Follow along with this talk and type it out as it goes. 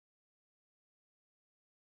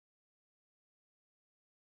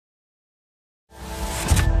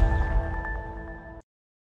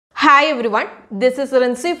Hi everyone, this is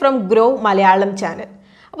Rinsi from Groww Malayalam channel.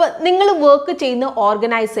 അപ്പോൾ നിങ്ങൾ work ചെയ്യുന്ന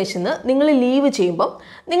ഓർഗനൈസേഷന് നിങ്ങൾ ലീവ് ചെയ്യുമ്പോൾ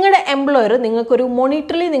നിങ്ങളുടെ എംപ്ലോയർ നിങ്ങൾക്കൊരു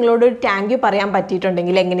മോണിറ്ററിലി നിങ്ങളോട് ഒരു താങ്ക് യു പറയാൻ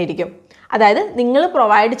പറ്റിയിട്ടുണ്ടെങ്കിൽ എങ്ങനെ ഇരിക്കും? അതായത് നിങ്ങൾ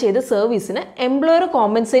പ്രൊവൈഡ് ചെയ്ത സർവീസിന് എംപ്ലോയർ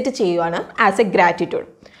കോമ്പൻസേറ്റ് ചെയ്യുവാണ് ആസ് എ ഗ്രാറ്റിറ്റ്യൂഡ്.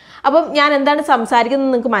 അപ്പം ഞാൻ എന്താണ് സംസാരിക്കുന്നത്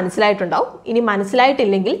നിങ്ങൾക്ക് മനസ്സിലായിട്ടുണ്ടാവും. ഇനി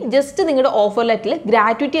മനസ്സിലായിട്ടില്ലെങ്കിൽ ജസ്റ്റ് നിങ്ങളുടെ ഓഫർ ലെറ്ററിൽ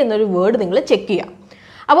ഗ്രാറ്റുവിറ്റി എന്നൊരു വേർഡ് നിങ്ങൾ ചെക്ക് ചെയ്യുക.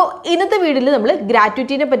 അപ്പോൾ ഇന്നത്തെ വീഡിയോയിൽ നമ്മൾ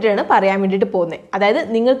ഗ്രാറ്റുവിറ്റിനെ പറ്റിയാണ് പറയാൻ വേണ്ടിയിട്ട് പോകുന്നത്. അതായത്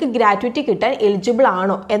നിങ്ങൾക്ക് ഗ്രാറ്റുവിറ്റി കിട്ടാൻ എലിജിബിൾ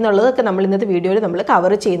ആണോ എന്നുള്ളതൊക്കെ നമ്മൾ ഇന്നത്തെ വീഡിയോയിൽ നമ്മൾ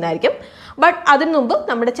കവർ ചെയ്യുന്നതായിരിക്കും. ബട്ട് അതിന് മുമ്പ്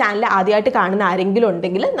നമ്മുടെ ചാനൽ ആദ്യമായിട്ട് കാണുന്ന ആരെങ്കിലും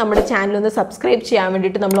ഉണ്ടെങ്കിൽ നമ്മുടെ ചാനൽ ഒന്ന് സബ്സ്ക്രൈബ് ചെയ്യാൻ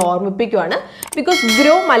വേണ്ടിയിട്ട് നമ്മൾ ഓർമ്മിപ്പിക്കുകയാണ്. ബിക്കോസ്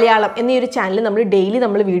ഗ്രോ മലയാളം എന്നീ ഒരു ചാനൽ നമ്മൾ ഡെയിലി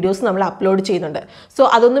നമ്മൾ വീഡിയോസ് നമ്മൾ അപ്ലോഡ് ചെയ്യുന്നുണ്ട്. സോ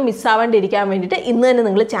അതൊന്നും മിസ്സാവാണ്ടിരിക്കാൻ വേണ്ടിയിട്ട് ഇന്ന് തന്നെ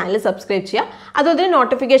നിങ്ങൾ ചാനൽ സബ്സ്ക്രൈബ് ചെയ്യുക. അതുപോലെ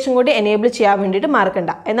നോട്ടിഫിക്കേഷൻ കൂടി എനേബിൾ ചെയ്യാൻ വേണ്ടിയിട്ട്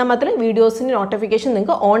മറക്കണ്ട. എന്നാൽ മാത്രമേ വീഡിയോസിൻ്റെ നോട്ടിഫിക്കേഷൻ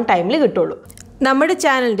നിങ്ങൾക്ക് ഓൺ ടൈമിൽ കിട്ടുള്ളൂ. നമ്മുടെ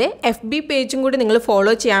ചാനലിൻ്റെ FB പേജും കൂടി നിങ്ങൾ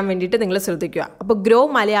ഫോളോ ചെയ്യാൻ വേണ്ടിയിട്ട് നിങ്ങൾ ശ്രദ്ധിക്കുക. അപ്പോൾ ഗ്രോ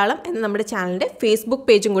മലയാളം എന്ന നമ്മുടെ ചാനലിൻ്റെ ഫേസ്ബുക്ക്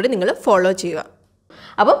പേജും കൂടി നിങ്ങൾ ഫോളോ ചെയ്യുക.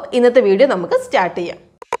 അപ്പം ഇന്നത്തെ വീഡിയോ നമുക്ക് സ്റ്റാർട്ട് ചെയ്യാം.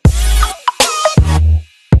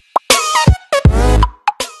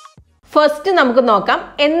 ഫസ്റ്റ് നമുക്ക് നോക്കാം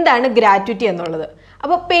എന്താണ് ഗ്രാറ്റുവിറ്റി എന്നുള്ളത്.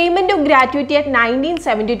 അപ്പോൾ പേയ്മെൻറ്റ് ഓഫ് ഗ്രാറ്റുവിറ്റി ആറ്റ്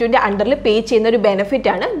 1972 അണ്ടറിൽ പേ ചെയ്യുന്ന ഒരു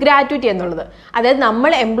ബെനിഫിറ്റാണ് ഗ്രാറ്റുവിറ്റി എന്നുള്ളത്. അതായത്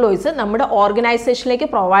നമ്മൾ എംപ്ലോയീസ് നമ്മുടെ ഓർഗനൈസേഷനിലേക്ക്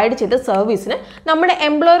പ്രൊവൈഡ് ചെയ്ത സർവീസിന് നമ്മുടെ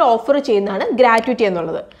എംപ്ലോയർ ഓഫർ ചെയ്യുന്നതാണ് ഗ്രാറ്റുവിറ്റി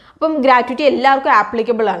എന്നുള്ളത്. അപ്പം ഗ്രാറ്റുവിറ്റി എല്ലാവർക്കും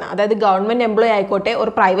ആപ്ലിക്കബിൾ ആണ്. അതായത് ഗവൺമെൻറ് എംപ്ലോയി ആയിക്കോട്ടെ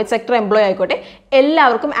ഒരു പ്രൈവറ്റ് സെക്ടർ എംപ്ലോയി ആയിക്കോട്ടെ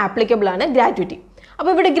എല്ലാവർക്കും ആപ്ലിക്കബിൾ ആണ് ഗ്രാറ്റുവിറ്റി.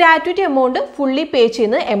 അപ്പോൾ ഇവിടെ ഗ്രാറ്റുവിറ്റി എമൗണ്ട് ഫുള്ളി പേ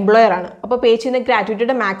ചെയ്യുന്നത് എംപ്ലോയർ ആണ്. അപ്പോൾ പേ ചെയ്യുന്ന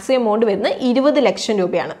ഗ്രാറ്റുവിറ്റിയുടെ മാക്സിമം എമൗണ്ട് വരുന്നത് 20 ലക്ഷം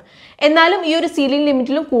രൂപയാണ്. എന്നാലും ഈ ഒരു സീലിംഗ്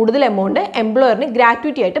ലിമിറ്റിലും കൂടുതൽ എമൗണ്ട് എംപ്ലോയറിന്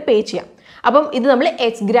ഗ്രാറ്റുവിറ്റി ആയിട്ട് പേ ചെയ്യാം. അപ്പം ഇത് നമ്മൾ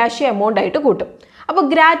എക്സ് ഗ്രാഷ്യ എമൗണ്ട് ആയിട്ട് കൂട്ടും. അപ്പോൾ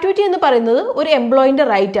ഗ്രാറ്റുവിറ്റി എന്ന് പറയുന്നത് ഒരു എംപ്ലോയിൻ്റെ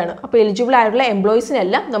റൈറ്റ് ആണ്. അപ്പോൾ എലിജിബിൾ ആയിട്ടുള്ള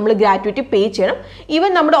എംപ്ലോയീസിനെല്ലാം നമ്മൾ ഗ്രാറ്റുവിറ്റി പേ ചെയ്യണം.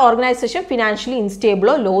 ഈവൻ നമ്മുടെ ഓർഗനൈസേഷൻ ഫിനാൻഷ്യലി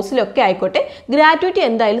ഇൻസ്റ്റേബിളോ ലോസിലോ ഒക്കെ ആയിക്കോട്ടെ ഗ്രാറ്റുവിറ്റി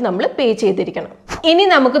എന്തായാലും നമ്മൾ പേ ചെയ്തിരിക്കണം. ഇനി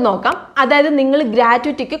നമുക്ക് നോക്കാം അതായത് നിങ്ങൾ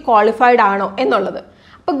ഗ്രാറ്റുവിറ്റിക്ക് ക്വാളിഫൈഡ് ആണോ എന്നുള്ളത്.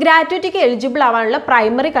 അപ്പോൾ ഗ്രാറ്റുവിറ്റിക്ക് എലിജിബിൾ ആവാനുള്ള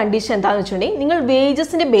പ്രൈമറി കണ്ടീഷൻ എന്താണെന്ന് വെച്ചിട്ടുണ്ടെങ്കിൽ നിങ്ങൾ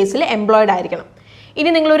വേജസിൻ്റെ ബേസിൽ എംപ്ലോയിഡ് ആയിരിക്കണം. ഇനി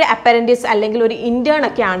നിങ്ങളൊരു അപ്പറൻറ്റീസ് അല്ലെങ്കിൽ ഒരു ഇൻറ്റേൺ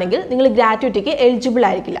ഒക്കെ ആണെങ്കിൽ നിങ്ങൾ ഗ്രാറ്റുവിറ്റിക്ക് എലിജിബിൾ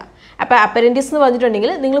ആയിരിക്കില്ല. അപ്പോൾ അപ്പറൻറ്റീസ് എന്ന്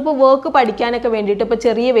പറഞ്ഞിട്ടുണ്ടെങ്കിൽ നിങ്ങളിപ്പോൾ വർക്ക് പഠിക്കാനൊക്കെ വേണ്ടിയിട്ട് ഇപ്പോൾ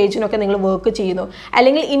ചെറിയ വേജിനൊക്കെ നിങ്ങൾ വർക്ക് ചെയ്യുന്നു,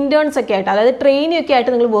 അല്ലെങ്കിൽ ഇൻറ്റേൺസ് ഒക്കെ ആയിട്ട് അതായത് ട്രെയിനിങ് ഒക്കെ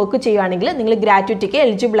ആയിട്ട് നിങ്ങൾ വർക്ക് ചെയ്യുകയാണെങ്കിൽ നിങ്ങൾ ഗ്രാറ്റുവിറ്റിക്ക്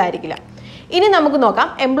എലിജിബിൾ ആയിരിക്കില്ല. ഇനി നമുക്ക് നോക്കാം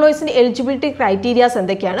എംപ്ലോയീസിൻ്റെ എലിജിബിലിറ്റി ക്രൈറ്റീരിയാസ്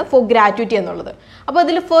എന്തൊക്കെയാണ് ഫോർ ഗ്രാറ്റുവിറ്റി എന്നുള്ളത്. അപ്പോൾ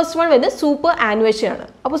അതിൽ ഫസ്റ്റ് വൺ വരുന്നത് സൂപ്പർ ആനുവേഷൻ ആണ്.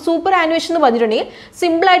 അപ്പോൾ സൂപ്പർ ആനുവേഷൻ എന്ന് പറഞ്ഞിട്ടുണ്ടെങ്കിൽ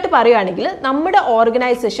സിമ്പിളായിട്ട് പറയുകയാണെങ്കിൽ നമ്മുടെ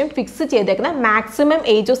ഓർഗനൈസേഷൻ ഫിക്സ് ചെയ്തേക്കുന്ന maximum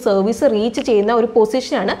age of service reach ചെയ്യുന്ന ഒരു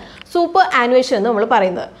പൊസിഷനാണ് സൂപ്പർ ആനുവേഷൻ എന്ന് നമ്മൾ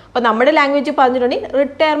പറയുന്നത്. അപ്പോൾ നമ്മുടെ ലാംഗ്വേജ് പറഞ്ഞിട്ടുണ്ടെങ്കിൽ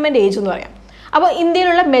റിട്ടയർമെൻറ്റ് ഏജ് എന്ന് പറയാം. അപ്പോൾ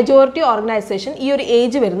ഇന്ത്യയിലുള്ള മെജോറിറ്റി ഓർഗനൈസേഷൻ ഈ ഒരു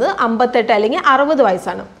ഏജ് വരുന്നത് 58 അല്ലെങ്കിൽ 60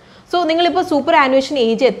 വയസ്സാണ്. സോ നിങ്ങളിപ്പോൾ സൂപ്പർ ആനുവേഷൻ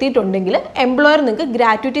ഏജ് എത്തിയിട്ടുണ്ടെങ്കിൽ എംപ്ലോയർ നിങ്ങൾക്ക്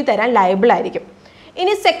ഗ്രാറ്റുവിറ്റി തരാൻ ലയബിൾ ആയിരിക്കും.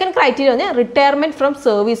 ഇനി സെക്കൻഡ് ക്രൈറ്റീരിയ പറഞ്ഞാൽ റിട്ടയർമെൻറ്റ് ഫ്രം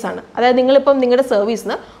സർവീസ് ആണ്. അതായത് നിങ്ങളിപ്പം നിങ്ങളുടെ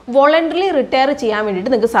സർവീസിന് വോളണ്ടറിലി റിട്ടയർ ചെയ്യാൻ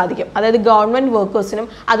വേണ്ടിയിട്ട് നിങ്ങൾക്ക് സാധിക്കും. അതായത് ഗവൺമെൻറ് വർക്കേഴ്സിനും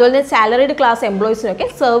അതുപോലെ തന്നെ സാലറീഡ് ക്ലാസ് എംപ്ലോയീസിനൊക്കെ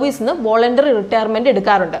സർവീസിൽ നിന്ന് വോളണ്ടറി റിട്ടയർമെൻറ്റ്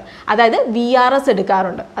എടുക്കാറുണ്ട്. അതായത് VRS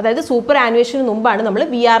എടുക്കാറുണ്ട്. അതായത് സൂപ്പർ ആനുവേഷന് മുമ്പാണ് നമ്മൾ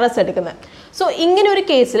VRS എടുക്കുന്നത്. സോ ഇങ്ങനെ ഒരു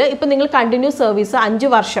കേസിൽ ഇപ്പം നിങ്ങൾ കണ്ടിന്യൂസ് സർവീസ് 5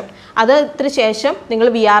 വർഷം അതിന് ശേഷം നിങ്ങൾ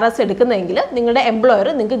VRS എടുക്കുന്നതെങ്കിൽ നിങ്ങളുടെ എംപ്ലോയർ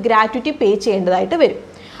നിങ്ങൾക്ക് ഗ്രാറ്റുവിറ്റി പേ ചെയ്യേണ്ടതായിട്ട് വരും.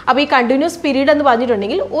 അപ്പോൾ ഈ കണ്ടിന്യൂസ് പീരീഡ് എന്ന്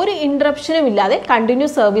പറഞ്ഞിട്ടുണ്ടെങ്കിൽ ഒരു ഇൻട്രപ്ഷനും ഇല്ലാതെ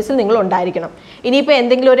കണ്ടിന്യൂസ് സർവീസിൽ നിങ്ങൾ ഉണ്ടായിരിക്കണം. ഇനിയിപ്പോൾ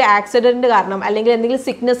എന്തെങ്കിലും ഒരു ആക്സിഡൻറ്റ് കാരണം അല്ലെങ്കിൽ എന്തെങ്കിലും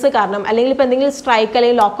സിക്നസ് കാരണം അല്ലെങ്കിൽ ഇപ്പോൾ എന്തെങ്കിലും സ്ട്രൈക്ക്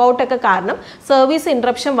അല്ലെങ്കിൽ ലോക്കൗട്ട് ഒക്കെ കാരണം സർവീസ്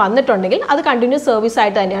ഇൻട്രപ്ഷൻ വന്നിട്ടുണ്ടെങ്കിൽ അത് കണ്ടിന്യൂസ് സർവീസ്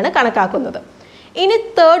ആയിട്ട് തന്നെയാണ് കണക്കാക്കുന്നത്. ഇനി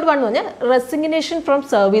തേർഡ് വൺ എന്ന് പറഞ്ഞാൽ റെസിഗ്നേഷൻ ഫ്രം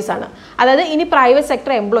സർവീസ് ആണ്. അതായത് ഇനി പ്രൈവറ്റ്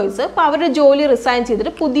സെക്ടർ എംപ്ലോയീസ് ഇപ്പോൾ അവരുടെ ജോലി റിസൈൻ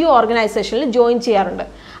ചെയ്തിട്ട് പുതിയ ഓർഗനൈസേഷനിൽ ജോയിൻ ചെയ്യാറുണ്ട്.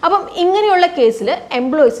 അപ്പം ഇങ്ങനെയുള്ള കേസിൽ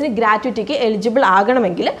എംപ്ലോയീസിന് ഗ്രാറ്റുവിറ്റിക്ക് എലിജിബിൾ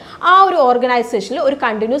ആകണമെങ്കിൽ ആ ഒരു ഓർഗനൈസേഷനിൽ ഒരു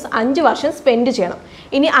കണ്ടിന്യൂസ് 5 വർഷം സ്പെൻഡ് ചെയ്യണം.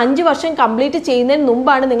 ഇനി 5 വർഷം കംപ്ലീറ്റ് ചെയ്യുന്നതിന്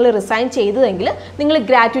മുമ്പാണ് നിങ്ങൾ റിസൈൻ ചെയ്തതെങ്കിൽ നിങ്ങൾ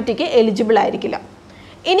ഗ്രാറ്റുവിറ്റിക്ക് എലിജിബിൾ ആയിരിക്കില്ല.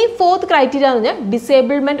 ഇനി ഫോർത്ത് ക്രൈറ്റീരിയ എന്ന് പറഞ്ഞാൽ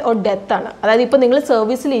ഡിസേബിൾമെൻറ്റ് ഓർ ഡെത്ത് ആണ്. അതായത് ഇപ്പോൾ നിങ്ങൾ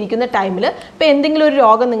സർവീസിൽ ഇരിക്കുന്ന ടൈമിൽ ഇപ്പോൾ എന്തെങ്കിലും ഒരു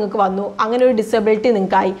രോഗം നിങ്ങൾക്ക് വന്നു, അങ്ങനെ ഒരു ഡിസബിലിറ്റി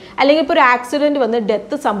നിങ്ങൾക്കായി, അല്ലെങ്കിൽ ഇപ്പോൾ ഒരു ആക്സിഡൻറ്റ് വന്ന്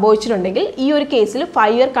ഡെത്ത് സംഭവിച്ചിട്ടുണ്ടെങ്കിൽ ഈ ഒരു കേസിൽ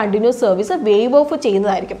 5 year continuous service wave of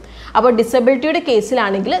ചെയ്യുന്നതായിരിക്കും. അപ്പോൾ ഡിസബിലിറ്റിയുടെ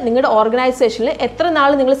കേസിലാണെങ്കിൽ നിങ്ങളുടെ ഓർഗനൈസേഷനിൽ എത്ര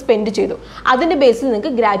നാൾ നിങ്ങൾ സ്പെൻഡ് ചെയ്തു അതിൻ്റെ ബേസിൽ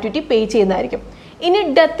നിങ്ങൾക്ക് ഗ്രാറ്റുവിറ്റി പേ ചെയ്യുന്നതായിരിക്കും. ഇനി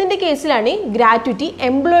ഡെത്തിൻ്റെ കേസിലാണ് ഗ്രാറ്റുവിറ്റി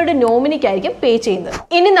എംപ്ലോയിയുടെ നോമിനിക്കായിരിക്കും പേ ചെയ്യുന്നത്.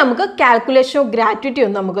 ഇനി നമുക്ക് കാൽക്കുലേഷൻ ഓഫ് ഗ്രാറ്റുവിറ്റി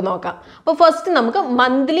ഒന്ന് നമുക്ക് നോക്കാം. അപ്പോൾ ഫസ്റ്റ് നമുക്ക്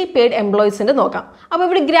മന്ത്ലി പെയ്ഡ് എംപ്ലോയീസിൻ്റെ നോക്കാം. അപ്പോൾ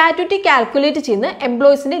ഇവിടെ ഗ്രാറ്റുവിറ്റി കാൽക്കുലേറ്റ് ചെയ്യുന്ന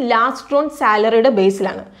എംപ്ലോയീസിൻ്റെ ലാസ്റ്റ് റോൺ സാലറിയുടെ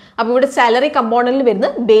ബേസിലാണ്. അപ്പോൾ ഇവിടെ സാലറി കമ്പോണൻറ്റിൽ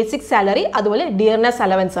വരുന്നത് ബേസിക് സാലറി അതുപോലെ ഡിയർനെസ്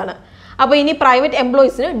അലവൻസ് ആണ്. അപ്പോൾ ഇനി പ്രൈവറ്റ്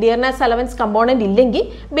എംപ്ലോയീസിന് ഡിയർനെസ് അലവൻസ് കമ്പോണൻറ്റ് ഇല്ലെങ്കിൽ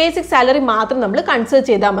ബേസിക് സാലറി മാത്രം നമ്മൾ കൺസിഡർ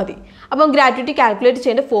ചെയ്താൽ മതി. അപ്പം ഗ്രാറ്റുവിറ്റി കാൽക്കുലേറ്റ്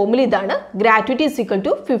ചെയ്യേണ്ട ഫോർമുല ഇതാണ്. Gratuity is equal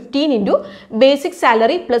to 15 into basic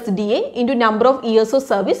salary plus DA into number of years of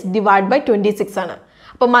service divide by 26 ആണ്.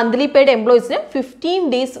 അപ്പോൾ മന്ത്ലി പെയ്ഡ് എംപ്ലോയീസിന് 15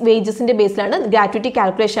 ഡേയ്സ് വേജസിൻ്റെ ബേസിലാണ് ഗ്രാറ്റുവിറ്റി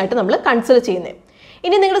കാൽക്കുലേഷൻ ആയിട്ട് നമ്മൾ കൺസിഡർ ചെയ്യുന്നത്.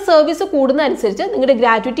 ഇനി നിങ്ങളുടെ സർവീസ് കൂടുന്നതനുസരിച്ച് നിങ്ങളുടെ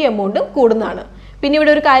ഗ്രാറ്റുവിറ്റി എമൗണ്ടും കൂടുന്നതാണ്. പിന്നെ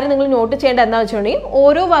ഇവിടെ ഒരു കാര്യം നിങ്ങൾ നോട്ട് ചെയ്യേണ്ട എന്താണെന്ന് വെച്ചിട്ടുണ്ടെങ്കിൽ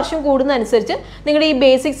ഓരോ വർഷം കൂടുന്നതനുസരിച്ച് നിങ്ങളുടെ ഈ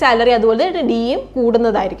ബേസിക് സാലറി അതുപോലെ ഡിയും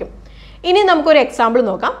കൂടുന്നതായിരിക്കും. ഇനി നമുക്കൊരു എക്സാമ്പിൾ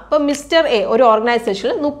നോക്കാം. ഇപ്പോൾ മിസ്റ്റർ എ ഒരു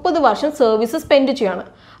ഓർഗനൈസേഷനിൽ 30 വർഷം സർവീസ് സ്പെൻഡ് ചെയ്യാണ്.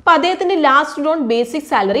 അപ്പോൾ അദ്ദേഹത്തിൻ്റെ last Don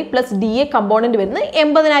basic salary plus DA component വരുന്നത്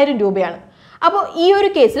 80,000 രൂപയാണ്. അപ്പോൾ ഈ ഒരു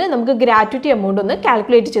കേസിൽ നമുക്ക് ഗ്രാറ്റുവിറ്റി എമൗണ്ട് ഒന്ന്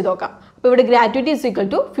കാൽക്കുലേറ്റ് ചെയ്ത് നോക്കാം. അപ്പോൾ ഇവിടെ gratuity is equal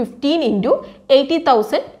to 15 ×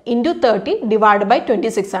 80,000 × 30 divide by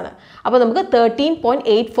 26 ആണ്. അപ്പോൾ നമുക്ക്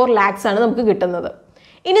 13.84 lakhs ആണ് നമുക്ക് കിട്ടുന്നത്.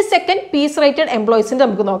 ഇനി സെക്കൻഡ് പീസ് റേറ്റഡ് എംപ്ലോയീസിൻ്റെ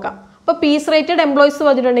നമുക്ക് നോക്കാം. അപ്പോൾ പീസ് റേറ്റഡ് എംപ്ലോയീസ്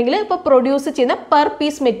വന്നിട്ടുണ്ടെങ്കിൽ ഇപ്പോൾ പ്രൊഡ്യൂസ് ചെയ്യുന്ന പെർ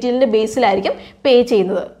പീസ് മെറ്റീരിയലിൻ്റെ ബേസിലായിരിക്കും പേ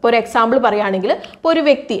ചെയ്യുന്നത്. ഇപ്പോൾ ഒരു എക്സാമ്പിൾ പറയുകയാണെങ്കിൽ ഇപ്പോൾ ഒരു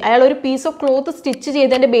വ്യക്തി അയാൾ ഒരു പീസ് ഓഫ് ക്ലോത്ത് സ്റ്റിച്ച്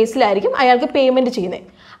ചെയ്തതിൻ്റെ ബേസിലായിരിക്കും അയാൾക്ക് പേയ്മെൻറ്റ് ചെയ്യുന്നത്.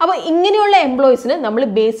 അപ്പോൾ ഇങ്ങനെയുള്ള എംപ്ലോയീസിന് നമ്മൾ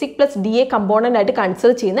ബേസിക് പ്ലസ് DA കമ്പോണൻ്റ് ആയിട്ട്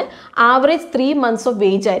കൺസിഡർ ചെയ്യുന്ന ആവറേജ് 3 months ഓഫ്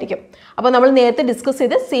വേജ് ആയിരിക്കും. അപ്പോൾ നമ്മൾ നേരത്തെ ഡിസ്കസ്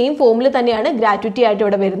ചെയ്ത സെയിം ഫോമിൽ തന്നെയാണ് ഗ്രാറ്റുവിറ്റി ആയിട്ട്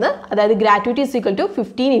ഇവിടെ വരുന്നത്. അതായത് gratuity is equal to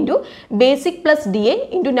 15 × basic plus DA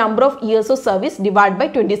 × number of years of service divide by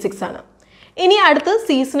 26 ആണ്. ഇനി അടുത്ത്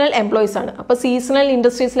സീസണൽ എംപ്ലോയീസ് ആണ്. അപ്പോൾ സീസണൽ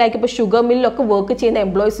ഇൻഡസ്ട്രീസിലേക്ക് ഇപ്പോൾ ഷുഗർ മില്ലൊക്കെ വർക്ക് ചെയ്യുന്ന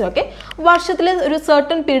എംപ്ലോയീസിനൊക്കെ വർഷത്തിൽ ഒരു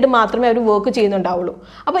സർട്ടൺ പീരീഡ് മാത്രമേ അവർ വർക്ക് ചെയ്യുന്നുണ്ടാവുള്ളൂ.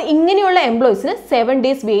 അപ്പോൾ ഇങ്ങനെയുള്ള എംപ്ലോയീസിന് 7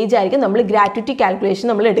 days വേജ് ആയിരിക്കും നമ്മൾ ഗ്രാറ്റുവിറ്റി കാൽക്കുലേഷൻ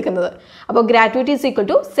നമ്മൾ എടുക്കുന്നത്. അപ്പോൾ gratuity is equal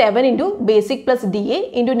to 7 × basic plus DA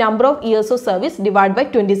 × number of years of service divide by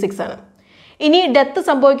 26 ആണ്. ഇനി ഡെത്ത്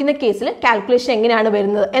സംഭവിക്കുന്ന കേസിൽ കാൽക്കുലേഷൻ എങ്ങനെയാണ്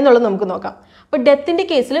വരുന്നത് എന്നുള്ളത് നമുക്ക് നോക്കാം. അപ്പോൾ ഡെത്തിൻ്റെ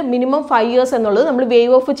കേസിൽ മിനിമം 5 years എന്നുള്ളത് നമ്മൾ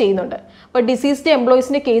വേവ് ഓഫ് ചെയ്യുന്നുണ്ട്. അപ്പോൾ ഡിസീസ്ഡ്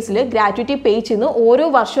എംപ്ലോയീസിൻ്റെ കേസിൽ ഗ്രാറ്റുവിറ്റി പേ ചെയ്യുന്നത് ഓരോ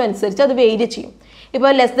വർഷം അനുസരിച്ച് അത് വേരി ചെയ്യും.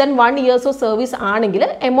 ഇപ്പോൾ less than 1 years of service ആണെങ്കിൽ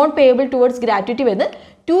എമൗണ്ട് പേയബിൾ ടുവേർഡ്സ് ഗ്രാറ്റുവിറ്റി വരുന്നത്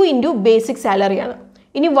 2 × ബേസിക് സാലറിയാണ്.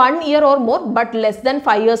 ഇനി 1 year or more but less than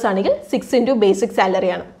 5 years ആണെങ്കിൽ 6 × ബേസിക്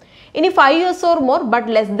സാലറിയാണ്. ഇനി 5 years or more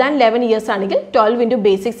but less than 11 years ആണെങ്കിൽ 12 ×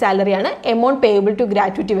 basic സാലറിയാണ് amount payable to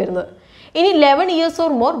gratuity വരുന്നത്. ഇനി 11 years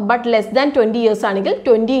or more but less than 20 years ആണെങ്കിൽ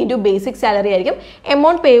 20 × basic salary ആയിരിക്കും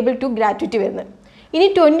amount payable to gratuity വരുന്നത്. ഇനി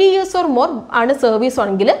 20 years or more ആണ് സർവീസ്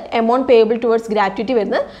ആണെങ്കിൽ എമൗണ്ട് പേയബിൾ ടുവേർഡ്സ് ഗ്രാറ്റുവിറ്റി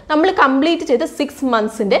വരുന്നത് നമ്മൾ കംപ്ലീറ്റ് ചെയ്ത 6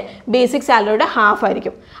 months ബേസിക് സാലറിയുടെ ഹാഫ്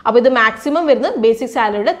ആയിരിക്കും. അപ്പോൾ ഇത് മാക്സിമം വരുന്നത് ബേസിക്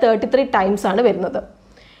സാലറിയുടെ 33 times ആണ് വരുന്നത്.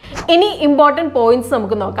 ഇനി ഇമ്പോർട്ടൻറ്റ് പോയിന്റ്സ്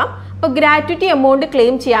നമുക്ക് നോക്കാം. അപ്പോൾ ഗ്രാറ്റുവിറ്റി എമൗണ്ട്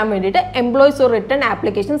ക്ലെയിം ചെയ്യാൻ വേണ്ടിയിട്ട് എംപ്ലോയീസ് ഒരു റിട്ടേൺ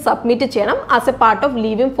ആപ്ലിക്കേഷൻ സബ്മിറ്റ് ചെയ്യണം as A part of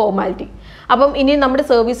leaving formality. അപ്പം ഇനി നമ്മുടെ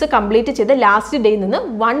സർവീസ് കംപ്ലീറ്റ് ചെയ്ത് ലാസ്റ്റ് ഡേയിൽ നിന്ന്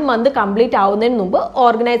 1 month കംപ്ലീറ്റ് ആവുന്നതിന് മുമ്പ്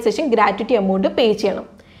ഓർഗനൈസേഷൻ ഗ്രാറ്റുവിറ്റി എമൗണ്ട് പേ ചെയ്യണം.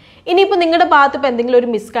 ഇനിയിപ്പോൾ നിങ്ങളുടെ ഭാഗത്ത് ഇപ്പോൾ എന്തെങ്കിലും ഒരു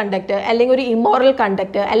മിസ്കണ്ടക്ട് അല്ലെങ്കിൽ ഒരു ഇമ്മോറൽ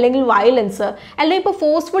കണ്ടക്ട് അല്ലെങ്കിൽ വയലൻസ് അല്ലെങ്കിൽ ഇപ്പോൾ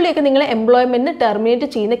ഫോഴ്സ്ഫുള്ളിയൊക്കെ നിങ്ങൾ എംപ്ലോയ്മെൻറ്റിന് ടെർമിനേറ്റ്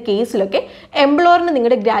ചെയ്യുന്ന കേസിലൊക്കെ എംപ്ലോയറിന്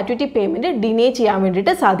നിങ്ങളുടെ ഗ്രാറ്റുവിറ്റി പേയ്മെൻറ്റ് ഡിനേ ചെയ്യാൻ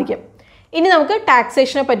വേണ്ടിയിട്ട് സാധിക്കും. ഇനി നമുക്ക്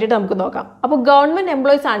ടാക്സേഷനെ പറ്റിയിട്ട് നമുക്ക് നോക്കാം. അപ്പോൾ ഗവൺമെൻറ്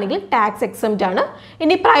എംപ്ലോയീസ് ആണെങ്കിൽ ടാക്സ് എക്സംപ്റ്റ് ആണ്.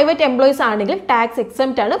 ഇനി പ്രൈവറ്റ് എംപ്ലോയീസ് ആണെങ്കിൽ ടാക്സ്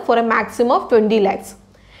എക്സംപ്റ്റ് ആണ് four A maximum of 20 lakhs.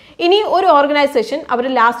 ഇനി ഒരു ഓർഗനൈസേഷൻ അവർ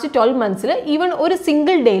ലാസ്റ്റ് 12 months ഈവൻ ഒരു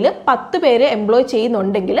സിംഗിൾ ഡേയിൽ 10 പേരെ എംപ്ലോയ്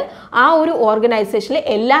ചെയ്യുന്നുണ്ടെങ്കിൽ ആ ഒരു ഓർഗനൈസേഷനിലെ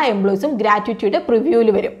എല്ലാ എംപ്ലോയീസും ഗ്രാറ്റുവിറ്റിയുടെ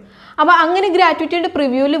പ്രിവ്യൂവിൽ വരും. അപ്പോൾ അങ്ങനെ ഗ്രാറ്റുവിറ്റിയുടെ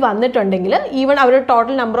പ്രിവ്യൂവിൽ വന്നിട്ടുണ്ടെങ്കിൽ ഈവൻ അവരുടെ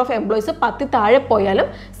ടോട്ടൽ നമ്പർ ഓഫ് എംപ്ലോയീസ് 10 താഴെ പോയാലും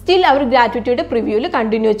സ്റ്റിൽ അവർ ഗ്രാറ്റുവിറ്റിയുടെ പ്രിവ്യൂവിൽ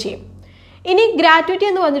കണ്ടിന്യൂ ചെയ്യും. ഇനി ഗ്രാറ്റുവിറ്റി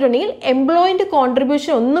എന്ന് പറഞ്ഞിട്ടുണ്ടെങ്കിൽ എംപ്ലോയിൻ്റെ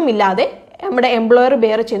കോൺട്രിബ്യൂഷൻ ഒന്നുമില്ലാതെ നമ്മുടെ എംപ്ലോയർ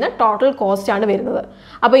ബെയർ ചെയ്യുന്ന ടോട്ടൽ കോസ്റ്റ് ആണ് വരുന്നത്.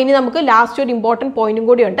 അപ്പോൾ ഇനി നമുക്ക് ലാസ്റ്റ് ഒരു ഇമ്പോർട്ടൻറ്റ് പോയിന്റും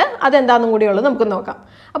കൂടി ഉണ്ട്, അതെന്താണെന്നും കൂടിയുള്ളത് നമുക്ക് നോക്കാം.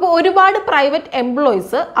 അപ്പോൾ ഒരുപാട് പ്രൈവറ്റ്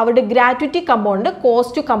എംപ്ലോയീസ് അവരുടെ ഗ്രാറ്റുവിറ്റി കമ്പോണന്റ്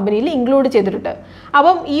കോസ്റ്റ് ടു കമ്പനിയിൽ ഇൻക്ലൂഡ് ചെയ്തിട്ടുണ്ട്.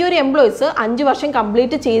 അപ്പം ഈ ഒരു എംപ്ലോയീസ് 5 വർഷം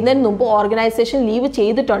കംപ്ലീറ്റ് ചെയ്യുന്നതിന് മുമ്പ് ഓർഗനൈസേഷൻ ലീവ്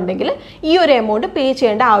ചെയ്തിട്ടുണ്ടെങ്കിൽ ഈ ഒരു എമൗണ്ട് പേ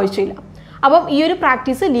ചെയ്യേണ്ട ആവശ്യമില്ല. അപ്പം ഈ ഒരു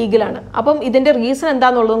പ്രാക്ടീസ് ലീഗലാണ്. അപ്പം ഇതിൻ്റെ റീസൺ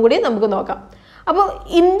എന്താണെന്നുള്ളതും കൂടി നമുക്ക് നോക്കാം. അപ്പോൾ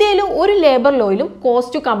ഇന്ത്യയിൽ ഒരു labour ലോയിലും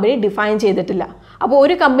cost to company define ചെയ്തിട്ടില്ല. അപ്പോൾ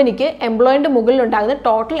ഒരു കമ്പനിക്ക് എംപ്ലോയിൻ്റെ മുകളിലുണ്ടാകുന്ന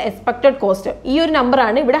ടോട്ടൽ എക്സ്പെക്റ്റഡ് കോസ്റ്റ് ഈ ഒരു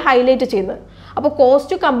നമ്പറാണ് ഇവിടെ ഹൈലൈറ്റ് ചെയ്യുന്നത്. അപ്പോൾ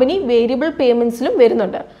കോസ്റ്റ് ടു കമ്പനി വേരിയബിൾ പേയ്മെൻറ്റ്സിലും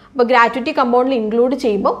വരുന്നുണ്ട്. അപ്പോൾ ഗ്രാറ്റുവിറ്റി കമ്പൗണ്ടിൽ ഇൻക്ലൂഡ്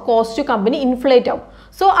ചെയ്യുമ്പോൾ കോസ്റ്റ് ടു കമ്പനി ഇൻഫ്ലേറ്റ് ആവും.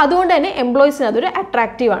 സോ അതുകൊണ്ട് തന്നെ എംപ്ലോയീസിന് അതൊരു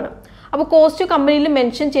അട്രാക്റ്റീവ് ആണ്. അപ്പോൾ കോസ്റ്റ് ടു കമ്പനിയിൽ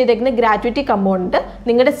മെൻഷൻ ചെയ്തേക്കുന്ന ഗ്രാറ്റുവിറ്റി കമ്പൗണ്ട്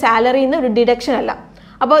നിങ്ങളുടെ സാലറിയിൽ നിന്ന് ഒരു ഡിഡക്ഷൻ അല്ല.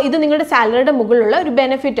 അപ്പോൾ ഇത് നിങ്ങളുടെ സാലറിയുടെ മുകളിലുള്ള ഒരു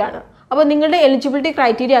ബെനിഫിറ്റ് ആണ്. അപ്പോൾ നിങ്ങളുടെ എലിജിബിലിറ്റി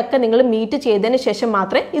ക്രൈറ്റീരിയ ഒക്കെ നിങ്ങൾ മീറ്റ് ചെയ്തതിന് ശേഷം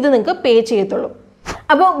മാത്രമേ ഇത് നിങ്ങൾക്ക് പേ ചെയ്യത്തുള്ളൂ.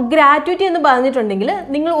 അപ്പോൾ ഗ്രാറ്റുവിറ്റി എന്ന് പറഞ്ഞിട്ടുണ്ടെങ്കിൽ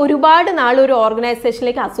നിങ്ങൾ ഒരുപാട് നാൾ ഒരു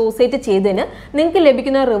ഓർഗനൈസേഷനിലേക്ക് അസോസിയേറ്റ് ചെയ്തതിന് നിങ്ങൾക്ക്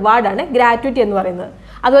ലഭിക്കുന്ന റിവാർഡാണ് ഗ്രാറ്റുവിറ്റി എന്ന് പറയുന്നത്.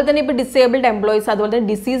 അതുപോലെ തന്നെ ഇപ്പോൾ ഡിസേബിൾഡ് എംപ്ലോയീസ് അതുപോലെ തന്നെ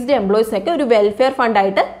ഡിസീസ്ഡ് എംപ്ലോയീസിനൊക്കെ ഒരു വെൽഫെയർ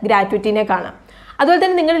ഫണ്ടായിട്ട് ഗ്രാറ്റുവിറ്റിനെ കാണാം. അതുപോലെ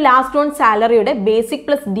തന്നെ നിങ്ങളുടെ last on സാലറിയുടെ basic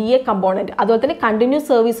plus DA component അതുപോലെ തന്നെ കണ്ടിന്യൂസ്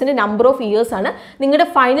സർവീസിൻ്റെ നമ്പർ ഓഫ് ഇയേഴ്സ് ആണ് നിങ്ങളുടെ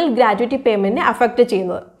ഫൈനൽ ഗ്രാറ്റുവിറ്റി പേയ്മെൻറ്റിനെ അഫക്റ്റ്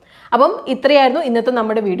ചെയ്യുന്നത്. അപ്പം ഇത്രയായിരുന്നു ഇന്നത്തെ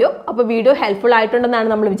നമ്മുടെ വീഡിയോ. അപ്പോൾ വീഡിയോ ഹെൽപ്ഫുൾ ആയിട്ടുണ്ടെന്നാണ്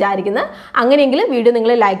നമ്മൾ വിചാരിക്കുന്നത്. അങ്ങനെയെങ്കിൽ വീഡിയോ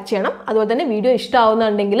നിങ്ങൾ ലൈക്ക് ചെയ്യണം. അതുപോലെ തന്നെ വീഡിയോ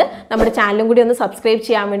ഇഷ്ടമാവുന്നുണ്ടെങ്കിൽ നമ്മുടെ ചാനലും കൂടി ഒന്ന് സബ്സ്ക്രൈബ്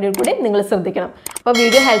ചെയ്യാൻ വേണ്ടി കൂടി നിങ്ങൾ ശ്രദ്ധിക്കണം. അപ്പോൾ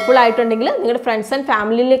വീഡിയോ ഹെൽപ്ഫുൾ ആയിട്ടുണ്ടെങ്കിൽ നിങ്ങളുടെ ഫ്രണ്ട്സ് ആൻഡ്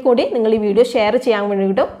ഫാമിലിയിലേക്ക് കൂടി നിങ്ങൾ ഈ വീഡിയോ ഷെയർ ചെയ്യാൻ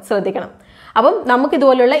വേണ്ടിയിട്ടും ശ്രദ്ധിക്കണം. അപ്പം നമുക്ക്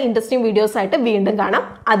ഇതുപോലുള്ള ഇൻട്രസ്റ്റിംഗ് വീഡിയോസ് ആയിട്ട് വീണ്ടും കാണാം.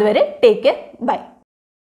 അതുവരെ take care, by.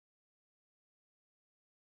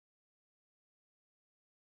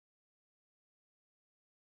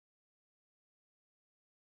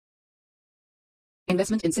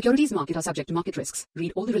 Investment in securities market are subject to market risks.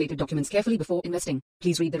 Read all the related documents carefully before investing.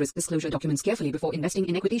 Please read the risk disclosure documents carefully before investing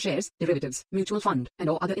in equity shares, derivatives, mutual fund, and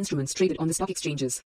or other instruments traded on the stock exchanges.